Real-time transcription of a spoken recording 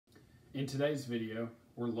In today's video,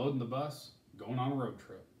 we're loading the bus, going on a road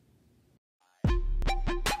trip.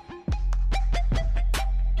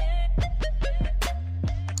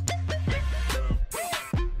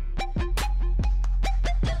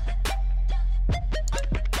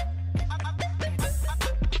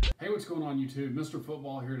 Hey, what's going on YouTube? Mr.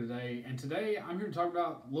 Football here today, and today I'm here to talk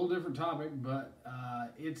about a little different topic, but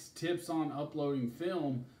it's tips on uploading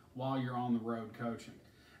film while you're on the road coaching.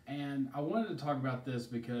 And I wanted to talk about this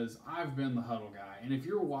because I've been the Hudl guy. And if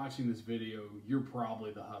you're watching this video, you're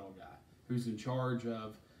probably the Hudl guy who's in charge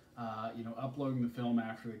of, uploading the film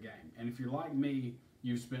after the game. And if you're like me,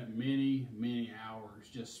 you've spent many, many hours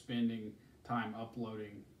just spending time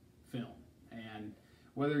uploading film. And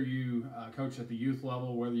whether you coach at the youth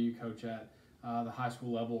level, whether you coach at the high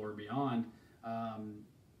school level or beyond,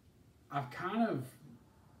 I've kind of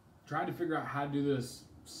tried to figure out how to do this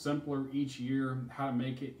simpler each year, how to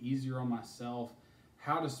make it easier on myself,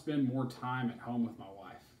 how to spend more time at home with my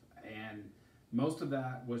wife. And most of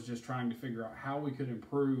that was just trying to figure out how we could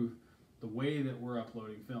improve the way that we're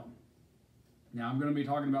uploading film. Now, I'm going to be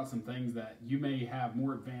talking about some things that you may have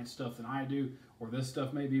more advanced stuff than I do, or this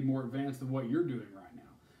stuff may be more advanced than what you're doing right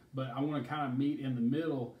now. But I want to kind of meet in the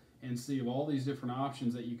middle and see of all these different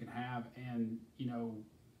options that you can have, and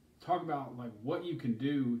talk about like what you can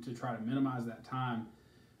do to try to minimize that time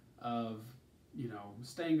of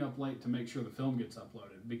staying up late to make sure the film gets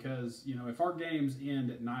uploaded. Because if our games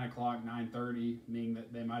end at 9 o'clock, 9:30, meaning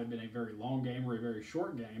that they might have been a very long game or a very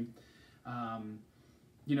short game, by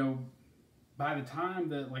the time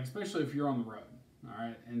that, like, especially if you're on the road, all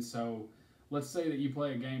right, and so let's say that you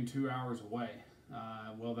play a game 2 hours away.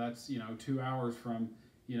 Well, that's 2 hours from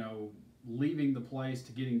leaving the place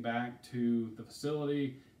to getting back to the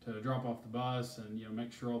facility to drop off the bus and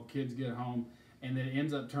make sure all the kids get home, and then it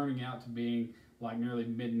ends up turning out to being like nearly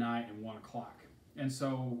midnight and 1 o'clock. And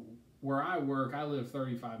so where I work, I live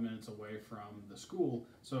 35 minutes away from the school,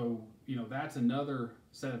 so that's another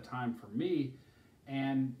set of time for me.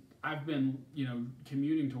 And I've been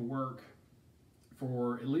commuting to work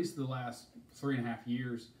for at least the last 3.5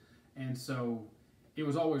 years, and so it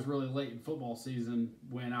was always really late in football season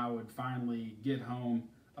when I would finally get home,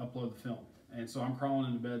 upload the film. And so I'm crawling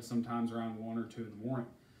into bed sometimes around 1 or 2 in the morning.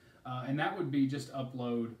 And that would be just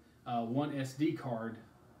upload one SD card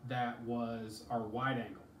that was our wide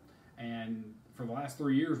angle. And for the last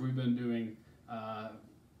 3 years, we've been doing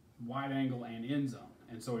wide angle and end zone.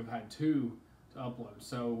 And so we've had 2 to upload.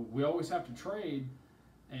 So we always have to trade.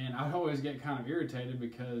 And I'd always get kind of irritated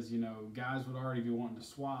because, guys would already be wanting to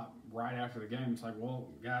swap right after the game. It's like, well,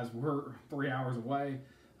 guys, we're 3 hours away.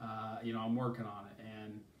 I'm working on it.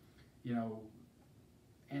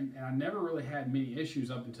 And I never really had many issues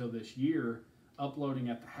up until this year uploading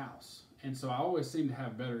at the house. And so I always seem to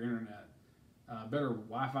have better internet, better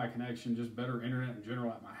Wi-Fi connection, just better internet in general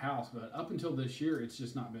at my house. But up until this year, it's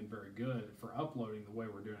just not been very good for uploading the way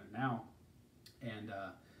we're doing it now.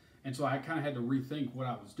 And so I kind of had to rethink what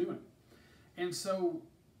I was doing. And so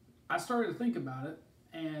I started to think about it,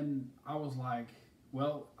 and I was like,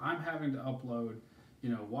 well, I'm having to upload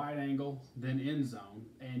wide angle, then end zone.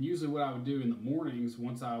 And usually what I would do in the mornings,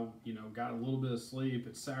 once I, got a little bit of sleep,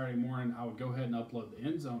 it's Saturday morning, I would go ahead and upload the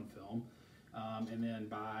end zone film. And then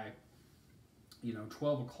by,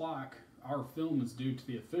 12 o'clock, our film is due to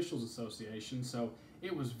the Officials Association. So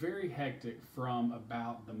it was very hectic from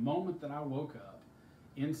about the moment that I woke up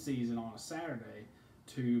in season on a Saturday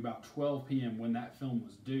to about 12 p.m. when that film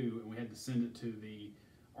was due, and we had to send it to the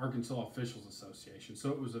Arkansas Officials Association. So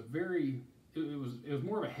it was it was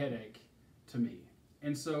more of a headache to me.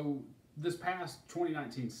 And so this past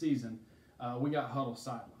 2019 season, we got Hudl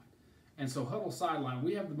Sideline. And so Hudl Sideline,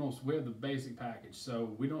 we have the basic package.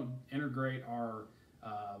 So we don't integrate our,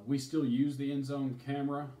 we still use the end zone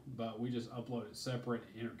camera, but we just upload it separate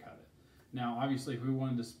and intercut it. Now, obviously, if we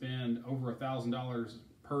wanted to spend over $1,000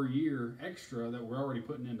 per year extra that we're already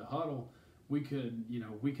putting into Hudl, we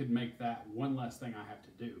could make that one less thing I have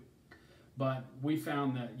to do. But we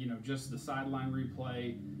found that, just the sideline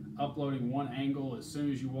replay, uploading one angle as soon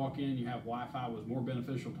as you walk in, you have Wi-Fi, was more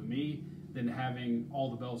beneficial to me than having all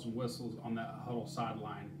the bells and whistles on that Hudl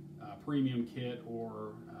Sideline premium kit,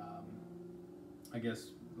 or I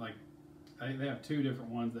guess like they have 2 different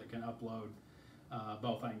ones that can upload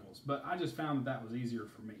both angles. But I just found that was easier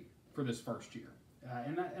for me for this first year.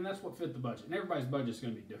 And that's what fit the budget. And everybody's budget is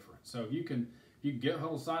going to be different. So if you can get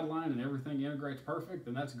Hudl Sideline and everything integrates perfect,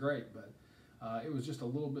 then that's great. But it was just a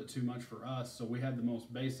little bit too much for us. So we had the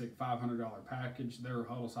most basic $500 package. They were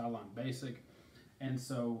Hudl Sideline Basic. And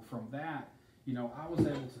so from that, I was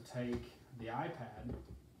able to take the iPad.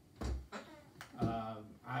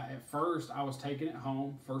 At first, I was taking it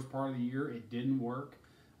home. First part of the year, it didn't work.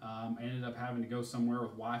 I ended up having to go somewhere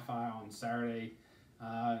with Wi-Fi on Saturday,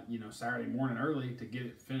 Saturday morning early to get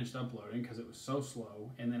it finished uploading because it was so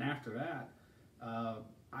slow. And then after that,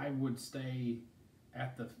 I would stay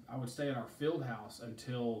at our field house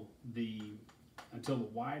until the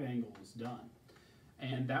wide angle was done.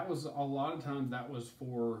 And that was a lot of times that was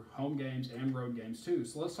for home games and road games too.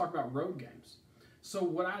 So let's talk about road games.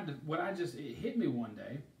 So it hit me one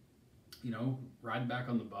day, riding back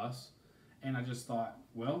on the bus, and I just thought,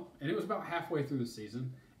 well, and it was about halfway through the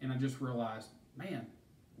season, and I just realized, man,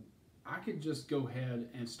 I could just go ahead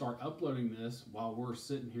and start uploading this while we're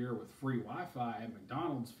sitting here with free Wi-Fi at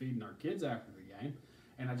McDonald's feeding our kids after the game.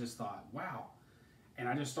 And I just thought, wow. And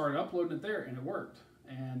I just started uploading it there, and it worked.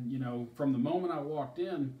 And, from the moment I walked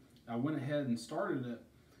in, I went ahead and started it.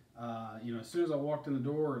 As soon as I walked in the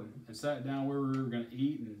door and sat down where we were going to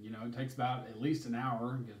eat, and, it takes about at least an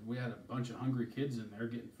hour because we had a bunch of hungry kids in there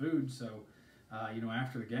getting food. So,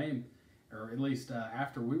 after the game, or at least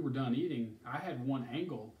after we were done eating, I had one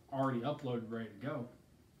angle already uploaded, ready to go.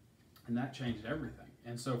 And that changed everything.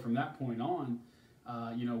 And so from that point on,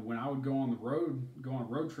 when I would go on a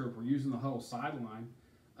road trip, we're using the Hudl sideline,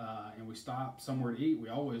 and we stop somewhere to eat. We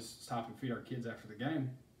always stop and feed our kids after the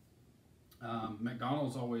game.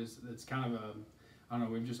 McDonald's always, it's kind of I don't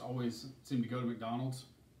know, we've just always seemed to go to McDonald's.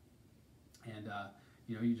 And,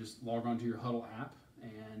 you just log onto your Hudl app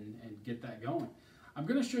and get that going. I'm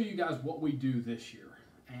going to show you guys what we do this year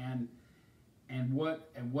and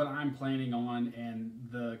what I'm planning on, and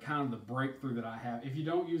the kind of the breakthrough that I have. If you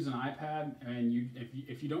don't use an iPad, and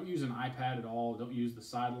if you don't use an iPad at all, don't use the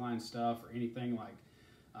sideline stuff or anything like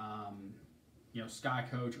Sky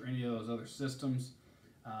Coach or any of those other systems.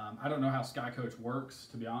 I don't know how Sky Coach works,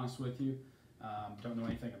 to be honest with you. Don't know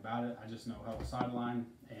anything about it. I just know Hudl sideline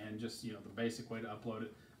and just the basic way to upload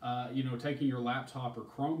it. Taking your laptop or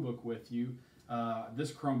Chromebook with you.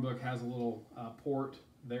 This Chromebook has a little port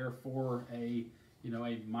there for a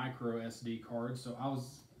micro SD card. So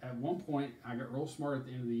at one point I got real smart at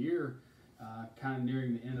the end of the year, kind of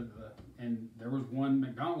nearing the end and there was one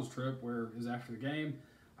McDonald's trip where it was after the game.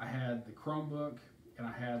 I had the Chromebook and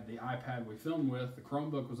I had the iPad we filmed with. The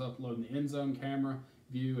Chromebook was uploading the end zone camera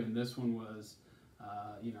view, and this one was,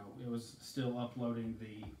 it was still uploading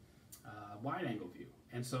the wide angle view.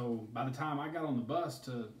 And so by the time I got on the bus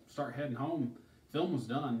to start heading home, film was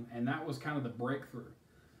done, and that was kind of the breakthrough.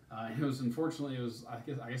 I guess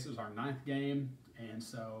it was our 9th game, and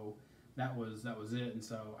so that was it. And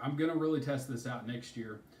so I'm gonna really test this out next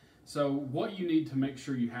year. So what you need to make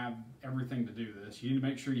sure you have everything to do this, you need to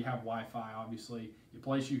make sure you have Wi-Fi, obviously, a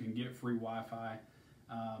place you can get free Wi-Fi,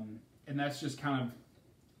 and that's just kind of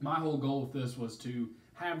my whole goal with this, was to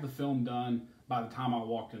have the film done by the time I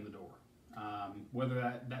walked in the door, whether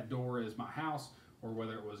that door is my house or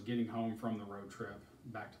whether it was getting home from the road trip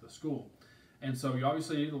back to the school. And so you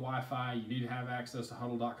obviously need the Wi-Fi, you need to have access to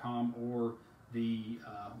Hudl.com or the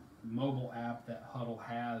mobile app that Hudl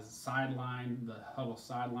has, the Hudl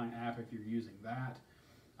Sideline app if you're using that.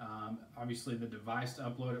 Obviously the device to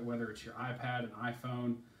upload it, whether it's your iPad, an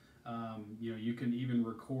iPhone, you can even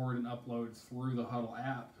record and upload through the Hudl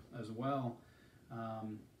app as well.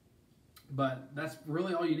 But that's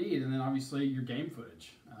really all you need. And then obviously your game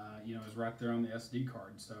footage, is right there on the SD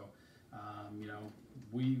card. So,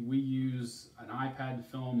 we use an iPad to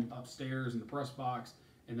film upstairs in the press box,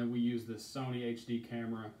 and then we use this Sony HD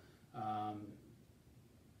camera.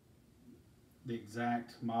 The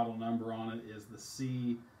exact model number on it is the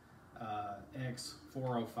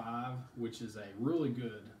CX405, which is a really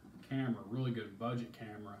good camera, really good budget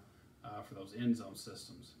camera for those end zone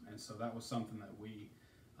systems. And so that was something that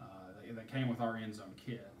that came with our end zone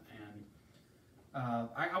kit. And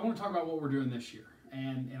I want to talk about what we're doing this year.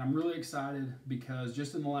 And I'm really excited because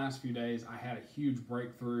just in the last few days I had a huge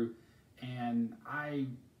breakthrough, and I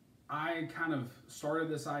kind of started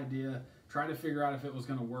this idea, tried to figure out if it was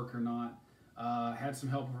going to work or not. Had some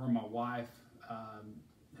help from my wife,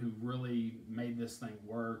 who really made this thing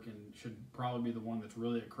work and should probably be the one that's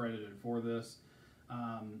really accredited for this.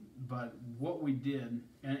 But what we did,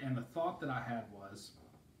 and the thought that I had was,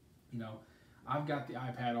 I've got the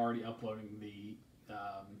iPad already uploading the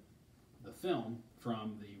film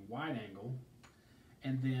from the wide angle,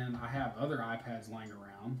 and then I have other iPads laying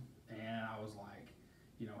around, and I was like,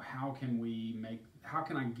 how can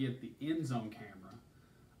I get the end zone camera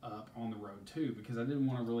up on the road too? Because I didn't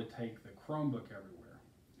want to really take the Chromebook everywhere.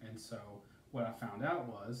 And so what I found out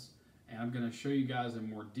was, and I'm going to show you guys in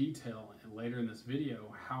more detail later in this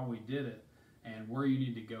video how we did it and where you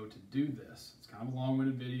need to go to do this. It's kind of a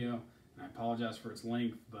long-winded video, and I apologize for its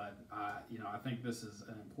length, but I think this is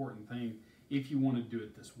an important thing if you want to do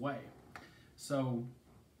it this way. So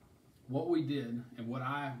what we did and what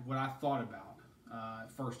I thought about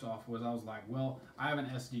first off was, I was like, well, I have an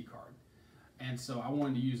SD card, and so I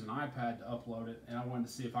wanted to use an iPad to upload it, and I wanted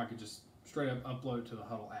to see if I could just straight up upload it to the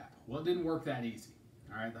Hudl app. Well, it didn't work that easy.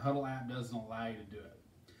 All right, the Hudl app doesn't allow you to do it.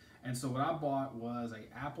 And so what I bought was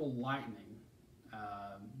a Apple Lightning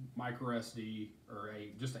micro SD, or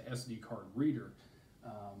just an SD card reader.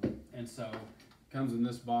 And so it comes in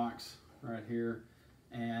this box right here.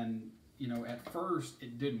 And at first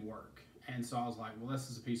it didn't work. And so I was like, well,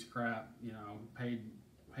 this is a piece of crap. Paid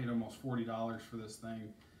almost $40 for this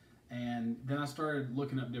thing. And then I started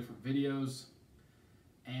looking up different videos,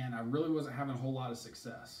 and I really wasn't having a whole lot of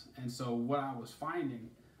success. And so what I was finding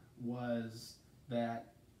was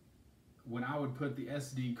that when I would put the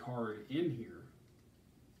SD card in here,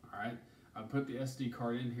 all right, I'd put the SD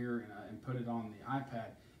card in here and put it on the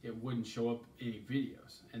iPad, it wouldn't show up any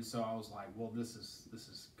videos. And so I was like, well, this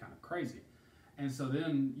is kind of crazy. And so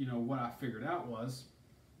then, what I figured out was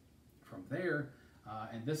from there,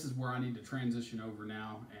 and this is where I need to transition over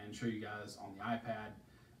now and show you guys on the iPad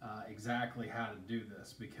exactly how to do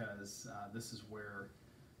this, because this is where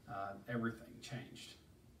everything changed.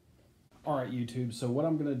 All right, YouTube, so what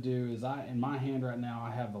I'm going to do is, in my hand right now,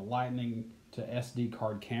 I have the Lightning to SD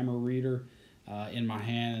card camera reader in my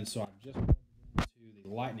hand, and so I've just plugged it into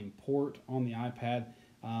the Lightning port on the iPad.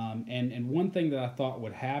 And one thing that I thought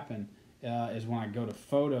would happen is when I go to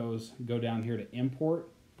Photos, go down here to Import,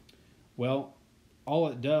 well, all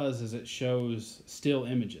it does is it shows still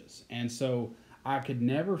images. And so I could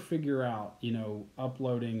never figure out,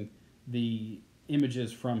 uploading the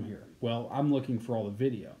images from here. Well, I'm looking for all the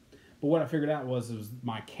video. But what I figured out was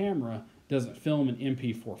my camera doesn't film in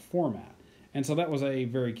MP4 format. And so that was a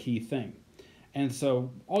very key thing. And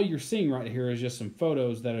so all you're seeing right here is just some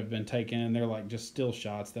photos that have been taken, and they're like just still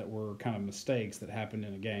shots that were kind of mistakes that happened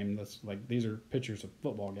in a game. That's like, these are pictures of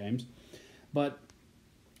football games. But,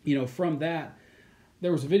 from that,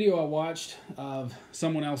 there was a video I watched of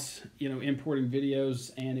someone else, importing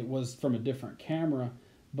videos, and it was from a different camera,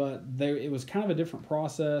 but it was kind of a different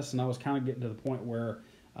process, and I was kind of getting to the point where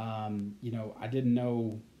I didn't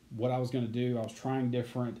know what I was going to do. I was trying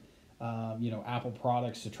different, Apple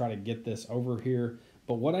products to try to get this over here.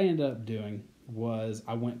 But what I ended up doing was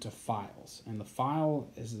I went to Files, and the file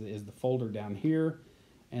is the folder down here.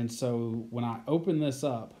 And so when I open this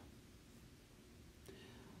up,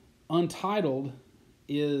 Untitled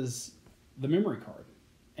is the memory card.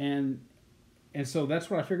 And so that's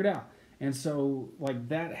what I figured out. And so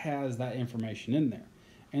that has that information in there.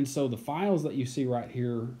 And so the files that you see right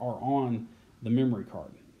here are on the memory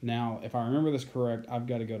card. Now, if I remember this correct, I've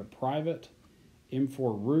got to go to Private,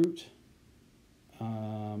 M4 Root.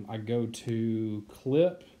 I go to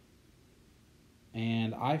Clip,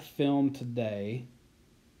 and I filmed today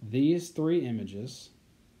these 3 images.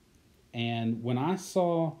 And when I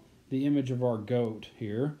saw the image of our goat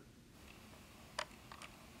here,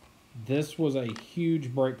 this was a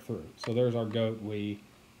huge breakthrough. So there's our goat we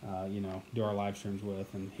do our live streams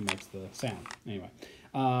with, and he makes the sound. Anyway,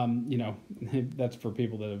 that's for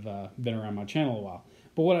people that have been around my channel a while.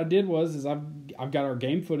 But what I did was I've got our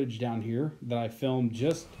game footage down here that I filmed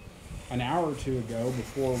just an hour or two ago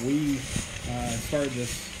before we started this.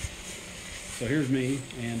 So here's me,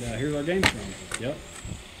 and here's our game film. Yep,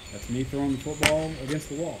 that's me throwing the football against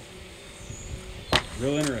the wall.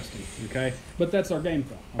 Real interesting, okay? But that's our game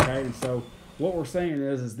film, okay? And so what we're saying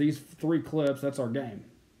is these 3 clips, that's our game.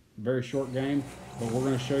 Very short game, but we're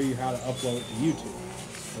going to show you how to upload it to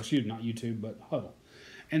YouTube. Or excuse me, not YouTube, but Hudl.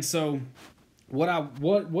 And so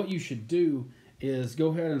what you should do is go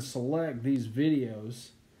ahead and select these videos,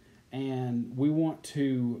 and we want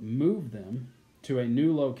to move them to a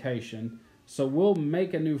new location. So we'll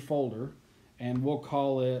make a new folder, and we'll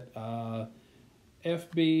call it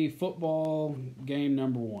FB Football Game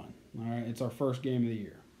Number 1. All right, it's our first game of the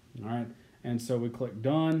year. All right, and so we click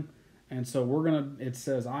Done. And so it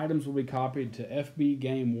says items will be copied to FB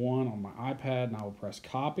Game 1 on my iPad, and I will press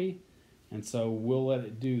copy. And so we'll let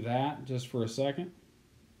it do that just for a second.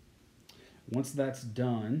 Once that's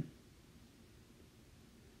done,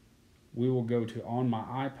 we will go to on my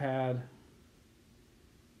iPad.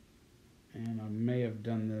 And I may have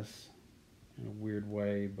done this in a weird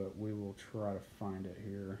way, but we will try to find it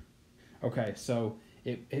here. Okay, so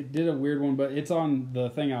it did a weird one, but it's on the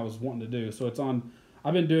thing I was wanting to do. So it's on...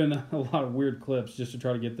 I've been doing a lot of weird clips just to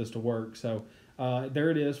try to get this to work. So there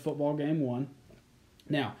it is, Football Game 1.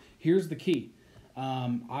 Now, here's the key.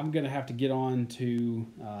 I'm going to have to get on to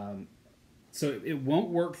So it won't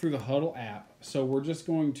work through the Hudl app. So we're just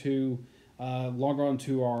going to log on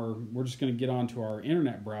to we're just going to get onto our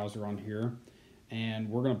internet browser on here, and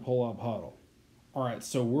we're going to pull up Hudl. All right,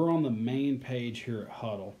 so we're on the main page here at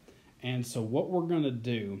Hudl. And so what we're going to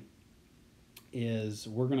do is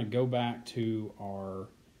we're going to go back to our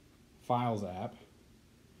Files app.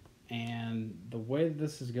 And the way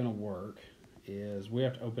this is going to work is we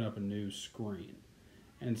have to open up a new screen.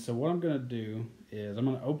 And so what I'm going to do is I'm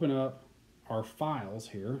going to open up our files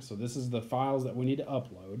here. So this is the files that we need to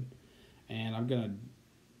upload. And I'm going to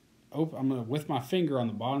with my finger on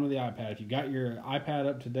the bottom of the iPad. If you got your iPad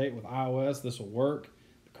up to date with iOS, this will work,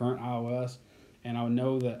 the current iOS. And I'll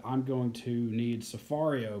know that I'm going to need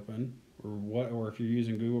Safari open, or if you're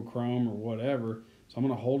using Google Chrome or whatever. So I'm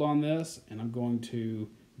going to hold on this, and I'm going to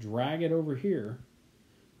drag it over here.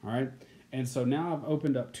 All right. And so now I've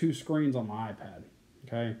opened up two screens on my iPad.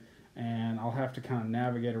 Okay. And I'll have to kind of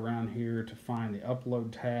navigate around here to find the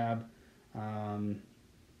upload tab.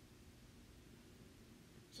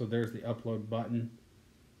 So there's the upload button.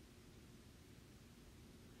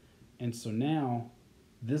 And so now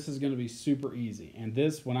this is going to be super easy. And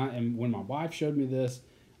this, when my wife showed me this,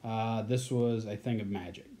 this was a thing of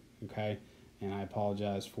magic. Okay. And I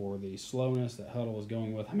apologize for the slowness that Hudl is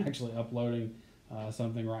going with. I'm actually uploading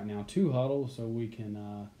something right now to Hudl so we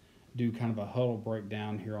can do kind of a Hudl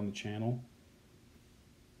breakdown here on the channel.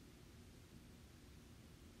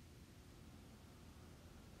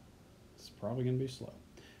 It's probably going to be slow.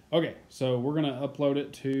 Okay, so we're going to upload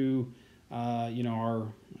it to,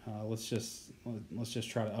 our. Let's just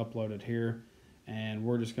try to upload it here, and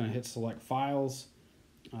we're just going to hit select files.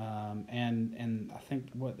 And I think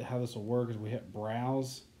how this will work is we hit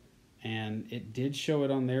browse, and it did show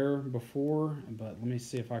it on there before, but let me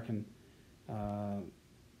see if I can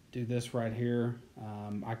do this right here.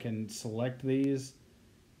 I can select these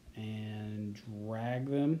and drag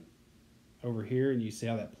them over here, and you see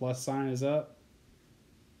how that plus sign is up.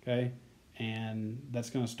 Okay, and that's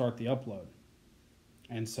going to start the upload.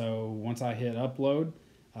 And so once I hit upload,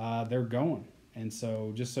 they're going. And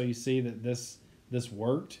so just so you see that this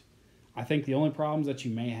worked. I think the only problems that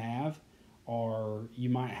you may have are you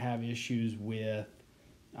might have issues with,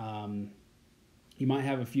 you might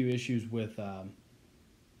have a few issues with, the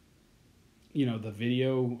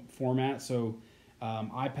video format. So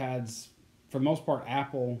iPads, for the most part,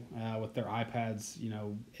 Apple with their iPads,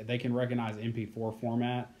 they can recognize MP4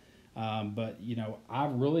 format. But,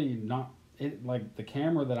 I've really not, like the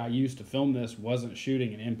camera that I used to film this wasn't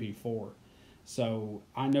shooting an MP4. So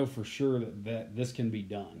I know for sure that this can be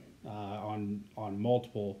done on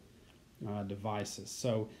multiple devices.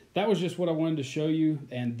 So that was just what I wanted to show you.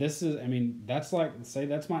 And this is, that's like, say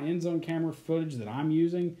that's my end zone camera footage that I'm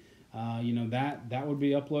using. That would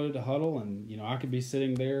be uploaded to Hudl, and I could be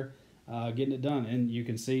sitting there getting it done. And you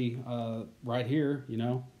can see right here,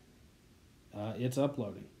 it's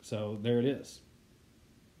uploading. So there it is.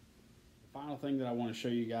 The final thing that I want to show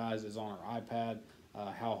you guys is on our iPad.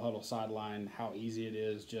 How Hudl Sideline, how easy it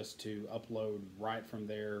is just to upload right from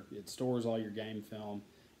there. It stores all your game film,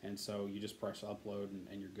 and so you just press upload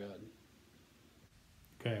and you're good.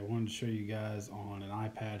 Okay, I wanted to show you guys on an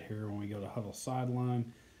iPad here when we go to Hudl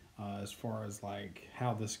Sideline, as far as like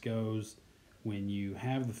how this goes when you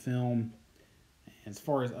have the film. As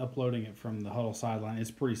far as uploading it from the Hudl Sideline,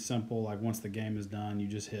 it's pretty simple. Like once the game is done, you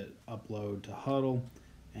just hit upload to Hudl,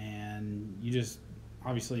 and you just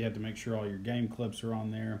obviously you have to make sure all your game clips are on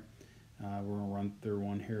there. We're going to run through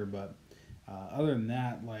one here, but other than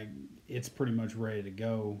that, like it's pretty much ready to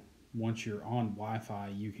go. Once you're on Wi-Fi,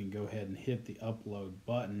 you can go ahead and hit the upload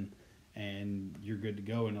button, and you're good to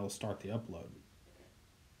go, and it'll start the upload.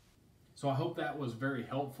 So I hope that was very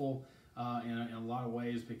helpful in a lot of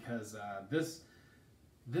ways, because this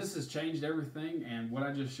has changed everything, and what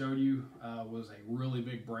I just showed you was a really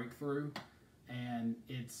big breakthrough. And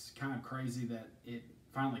it's kind of crazy that it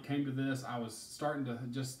finally came to this. I was starting to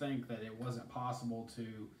just think that it wasn't possible to,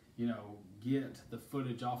 get the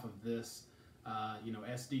footage off of this,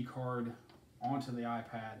 SD card onto the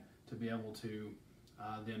iPad to be able to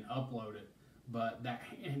then upload it. But that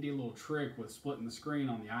handy little trick with splitting the screen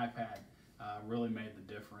on the iPad really made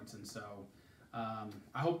the difference. And so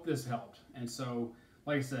I hope this helped. And so,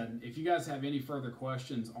 like I said, if you guys have any further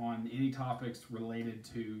questions on any topics related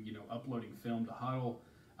to, uploading film to Hudl,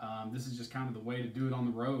 this is just kind of the way to do it on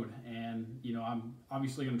the road. And, I'm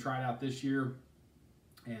obviously going to try it out this year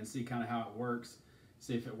and see kind of how it works,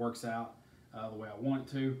 see if it works out the way I want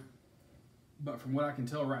it to. But from what I can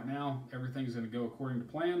tell right now, everything's going to go according to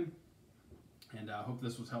plan. And I hope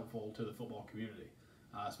this was helpful to the football community,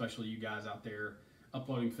 especially you guys out there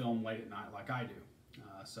uploading film late at night like I do.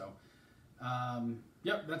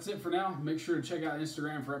 Yep, that's it for now. Make sure to check out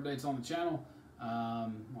Instagram for updates on the channel,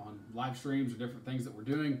 on live streams or different things that we're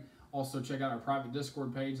doing. Also, check out our private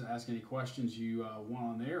Discord page to ask any questions you want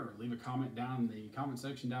on there, or leave a comment down in the comment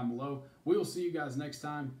section down below. We will see you guys next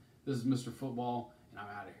time. This is Mr. Football, and I'm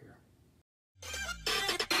out of here.